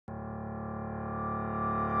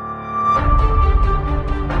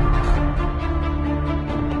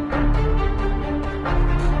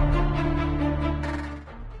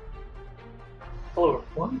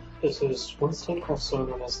This is Winston, also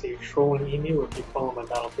known as the Trolling Emu if you follow my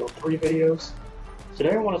Battlefield 3 videos.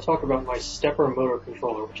 Today I want to talk about my stepper motor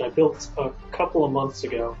controller, which I built a couple of months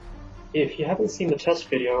ago. If you haven't seen the test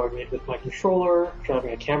video I made with my controller,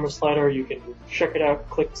 driving a camera slider, you can check it out,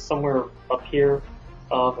 click somewhere up here.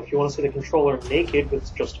 If you want to see the controller naked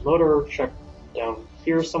with just a motor, check down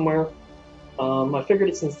here somewhere. I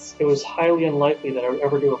figured since it was highly unlikely that I would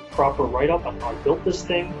ever do a proper write-up on how I built this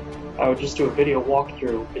thing, I would just do a video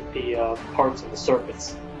walkthrough with the parts and the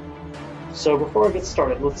circuits. So before I get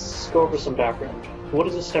started, let's go over some background. What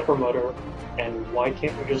is a stepper motor, and why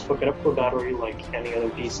can't we just hook it up to a battery like any other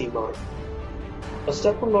DC motor? A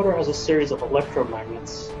stepper motor has a series of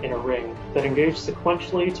electromagnets in a ring that engage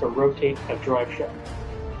sequentially to rotate a drive shaft.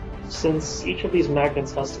 Since each of these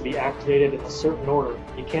magnets has to be activated in a certain order,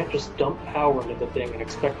 you can't just dump power into the thing and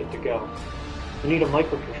expect it to go. You need a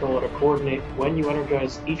microcontroller to coordinate when you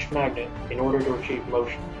energize each magnet in order to achieve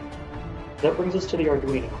motion. That brings us to the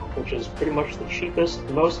Arduino, which is pretty much the cheapest,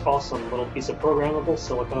 most awesome little piece of programmable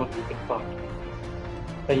silicon you can find.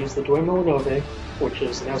 I use the 298N, which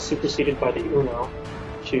is now superseded by the Uno,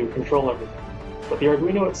 to control everything. But the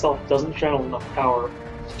Arduino itself doesn't channel enough power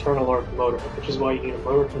to turn a large motor, which is why you need a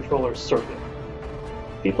motor controller circuit.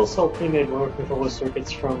 People sell pre-made motor controller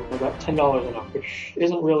circuits from about $10 and up, which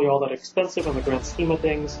isn't really all that expensive in the grand scheme of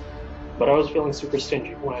things, but I was feeling super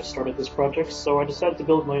stingy when I started this project, so I decided to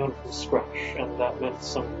build my own from scratch, and that meant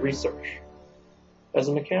some research. As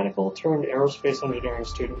a mechanical turned aerospace engineering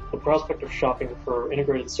student, the prospect of shopping for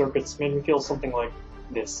integrated circuits made me feel something like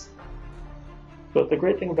this. But the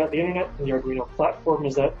great thing about the internet and the Arduino platform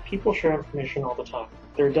is that people share information all the time.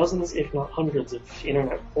 There are dozens, if not hundreds, of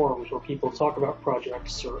internet forums where people talk about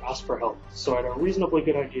projects or ask for help, so I had a reasonably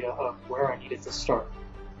good idea of where I needed to start.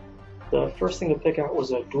 The first thing to pick out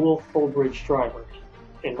was a dual full-bridge driver,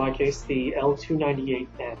 in my case the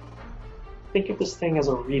L298N. Think of this thing as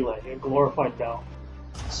a relay, a glorified valve.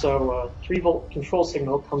 So a 3-volt control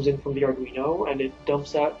signal comes in from the Arduino and it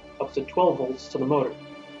dumps out up to 12 volts to the motor.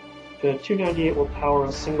 The 298 will power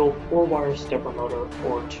a single 4-wire stepper motor,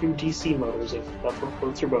 or 2 DC motors if that's what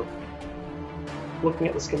floats your boat. Looking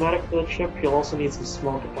at the schematic for the chip, you'll also need some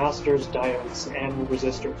small capacitors, diodes, and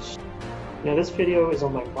resistors. Now this video is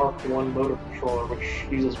on my Mark I motor controller,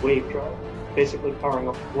 which uses wave drive, basically powering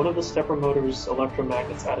up one of the stepper motor's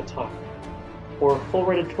electromagnets at a time. For full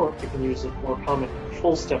rated torque, you can use a more common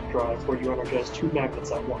full step drive where you energize 2 magnets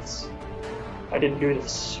at once. I didn't do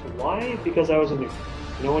this. Why? Because I was a noob.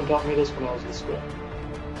 No one taught me this when I was in school.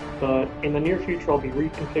 But in the near future I'll be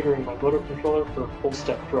reconfiguring my motor controller for full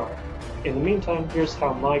step drive. In the meantime, here's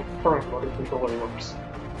how my current motor controller works.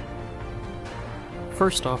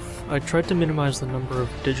 First off, I tried to minimize the number of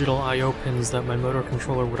digital I/O pins that my motor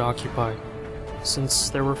controller would occupy.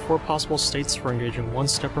 Since there were 4 possible states for engaging one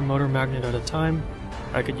stepper motor magnet at a time,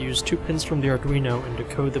 I could use 2 pins from the Arduino and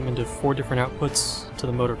decode them into 4 different outputs to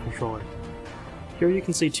the motor controller. Here you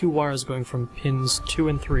can see 2 wires going from pins 2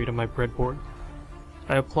 and 3 to my breadboard.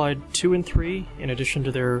 I applied 2 and 3 in addition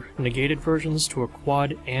to their negated versions to a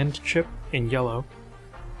quad AND chip in yellow,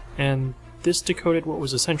 and this decoded what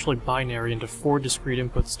was essentially binary into 4 discrete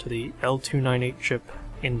inputs to the L298 chip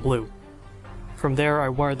in blue. From there I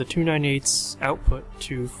wired the 298's output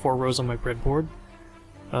to 4 rows on my breadboard.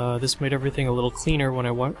 This made everything a little cleaner when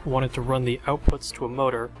I wanted to run the outputs to a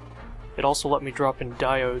motor. It also let me drop in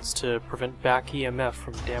diodes to prevent back EMF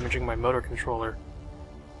from damaging my motor controller.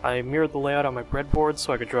 I mirrored the layout on my breadboard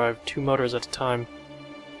so I could drive 2 motors at a time.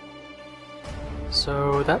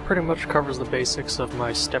 So that pretty much covers the basics of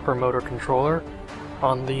my stepper motor controller.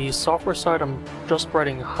 On the software side, I'm just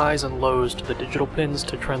writing highs and lows to the digital pins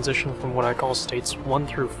to transition from what I call states 1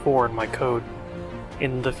 through 4 in my code.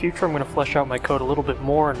 In the future I'm going to flesh out my code a little bit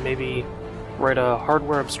more and maybe write a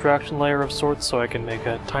hardware abstraction layer of sorts so I can make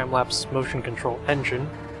a time-lapse motion control engine.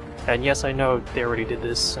 And yes, I know they already did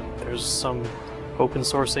this, and there's some open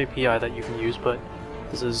source API that you can use, but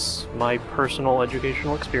this is my personal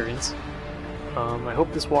educational experience. I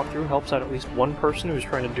hope this walkthrough helps out at least one person who's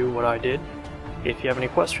trying to do what I did. If you have any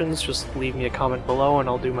questions, just leave me a comment below and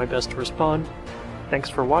I'll do my best to respond. Thanks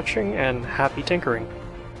for watching, and happy tinkering!